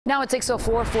Now at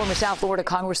 6:04, former South Florida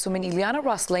Congresswoman Ileana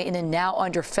Ros-Lehtinen now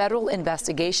under federal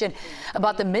investigation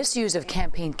about the misuse of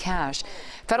campaign cash.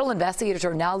 Federal investigators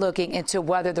are now looking into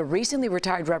whether the recently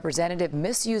retired representative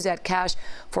misused that cash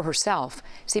for herself.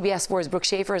 CBS4's Brooke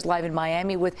Shafer is live in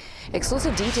Miami with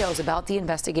exclusive details about the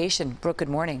investigation. Brooke, good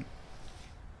morning.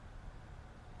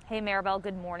 Hey, Maribel,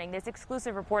 good morning. This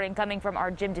exclusive reporting coming from our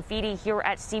Jim DeFeedy here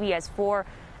at CBS4.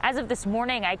 As of this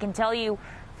morning, I can tell you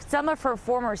some of her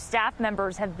former staff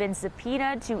members have been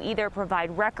subpoenaed to either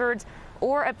provide records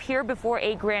or appear before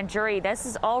a grand jury. This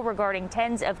is all regarding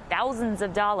tens of thousands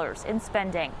of dollars in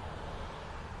spending.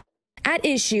 At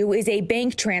issue is a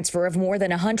bank transfer of more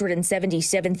than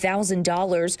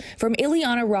 $177,000 from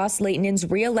Ileana Ros-Lehtinen's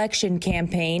re-election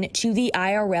campaign to the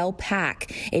IRL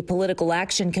PAC, a political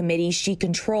action committee she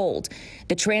controlled.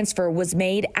 The transfer was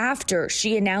made after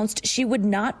she announced she would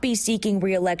not be seeking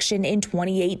re-election in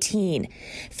 2018.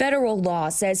 Federal law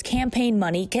says campaign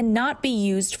money cannot be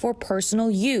used for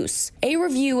personal use. A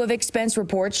review of expense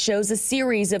reports shows a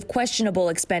series of questionable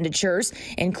expenditures,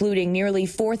 including nearly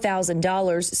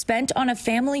 $4,000 spent on a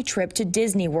family trip to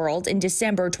Disney World in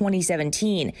December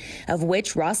 2017, of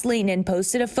which Ros-Lehtinen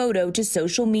posted a photo to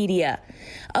social media.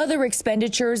 Other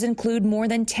expenditures include more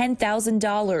than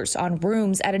 $10,000 on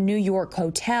rooms at a New York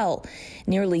hotel,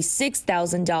 nearly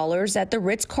 $6,000 at the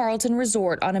Ritz-Carlton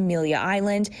Resort on Amelia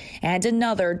Island, and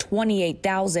another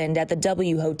 $28,000 at the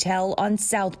W Hotel on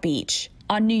South Beach.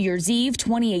 On New Year's Eve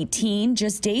 2018,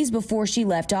 just days before she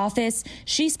left office,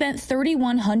 she spent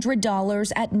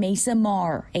 $3,100 at Mesa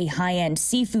Mar, a high-end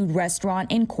seafood restaurant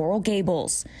in Coral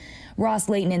Gables.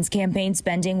 Ros-Lehtinen's campaign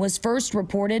spending was first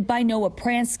reported by Noah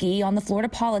Pransky on the Florida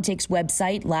Politics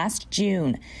website last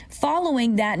June.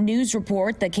 Following that news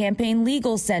report, the Campaign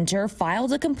Legal Center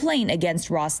filed a complaint against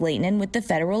Ros-Lehtinen with the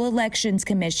Federal Elections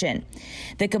Commission.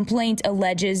 The complaint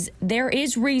alleges there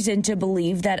is reason to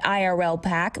believe that IRL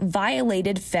PAC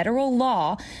violated federal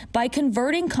law by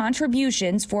converting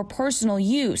contributions for personal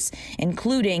use,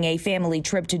 including a family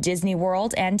trip to Disney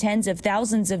World and tens of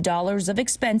thousands of dollars of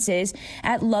expenses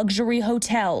at luxury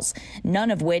hotels, none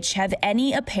of which have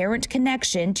any apparent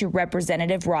connection to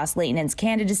Representative Ros-Lehtinen's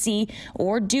candidacy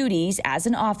or duties as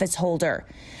an office holder.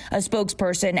 A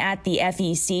spokesperson at the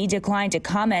FEC declined to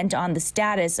comment on the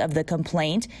status of the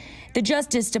complaint. The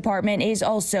Justice Department is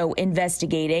also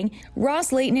investigating.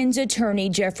 Ros-Lehtinen's attorney,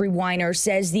 Jeffrey Weiner,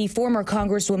 says the former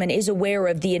Congresswoman is aware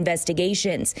of the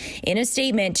investigations. In a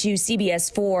statement to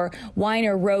CBS4,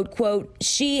 Weiner wrote, quote,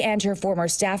 "She and her former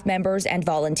staff members and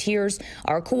volunteers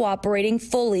are cooperating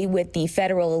fully with the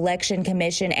Federal Election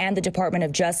Commission and the Department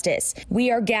of Justice.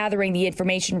 We are gathering the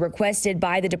information requested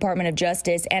by the Department of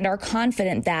Justice and are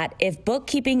confident that if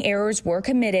bookkeeping errors were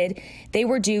committed, they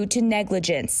were due to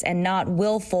negligence and not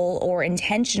willful or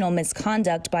intentional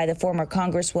misconduct by the former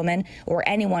Congresswoman or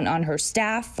anyone on her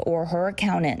staff or her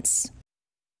accountants."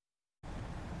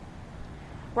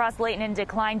 Ros-Lehtinen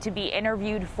declined to be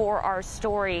interviewed for our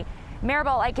story.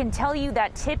 Maribel, I can tell you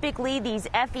that typically these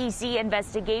FEC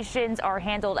investigations are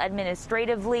handled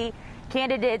administratively.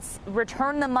 Candidates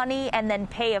return the money and then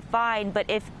pay a fine. But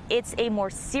if it's a more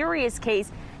serious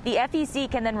case, the FEC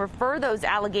can then refer those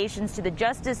allegations to the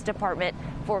Justice Department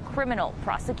for criminal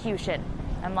prosecution.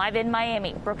 I'm live in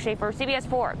Miami. Brooke Shafer,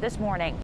 CBS4 This Morning.